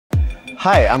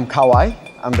Hi, I'm Ka Wai.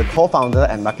 I'm the co-founder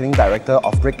and marketing director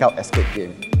of Breakout escape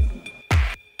game.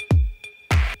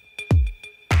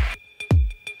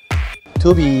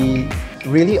 To be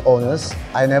really honest,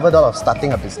 I never thought of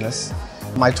starting a business.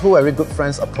 My two very good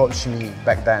friends approached me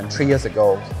back then, 3 years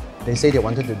ago. They say they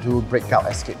wanted to do Breakout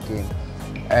escape game.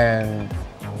 And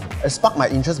it sparked my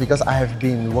interest because I have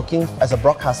been working as a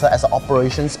broadcaster, as an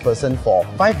operations person for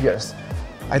 5 years.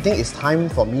 I think it's time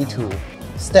for me to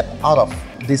step out of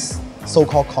this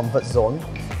so-called comfort zone,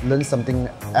 learn something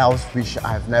else which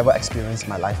I have never experienced in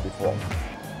my life before.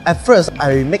 At first,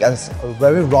 I make a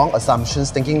very wrong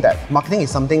assumptions thinking that marketing is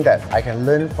something that I can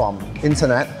learn from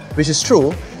internet, which is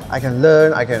true. I can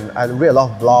learn, I read a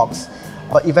lot of blogs,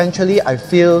 but eventually I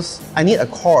feel I need a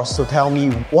course to tell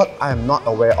me what I am not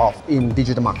aware of in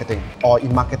digital marketing or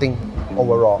in marketing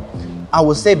overall. I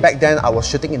would say back then I was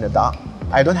shooting in the dark.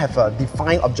 I don't have a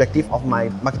defined objective of my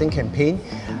marketing campaign.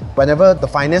 Whenever the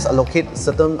finance allocate a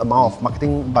certain amount of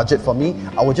marketing budget for me,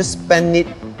 I will just spend it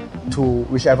to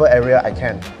whichever area I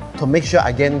can to make sure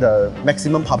I gain the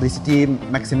maximum publicity,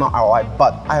 maximum ROI,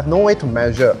 but I have no way to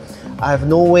measure. I have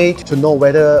no way to know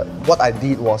whether what I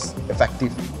did was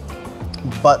effective.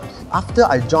 But after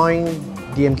I joined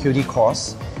DMQD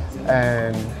course,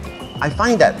 and I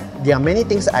find that there are many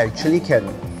things I actually can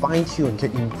fine-tune,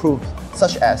 can improve,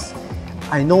 such as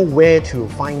I know where to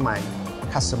find my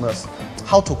customers,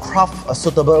 how to craft a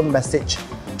suitable message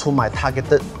to my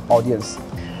targeted audience,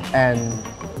 and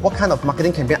what kind of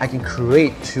marketing campaign I can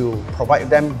create to provide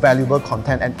them valuable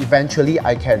content, and eventually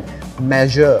I can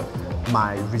measure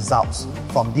my results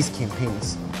from these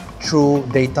campaigns through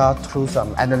data, through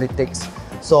some analytics.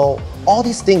 So all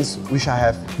these things which I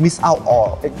have missed out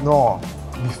or ignored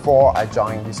before I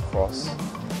joined this course.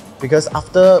 Because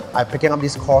after I picking up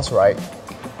this course, right,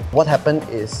 what happened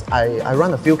is I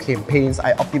run a few campaigns,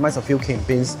 I optimize a few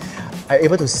campaigns, I'm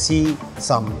able to see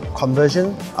some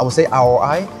conversion, I would say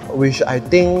ROI, which I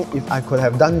think if I could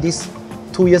have done this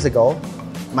 2 years ago,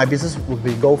 my business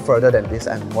would go further than this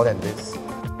and more than this.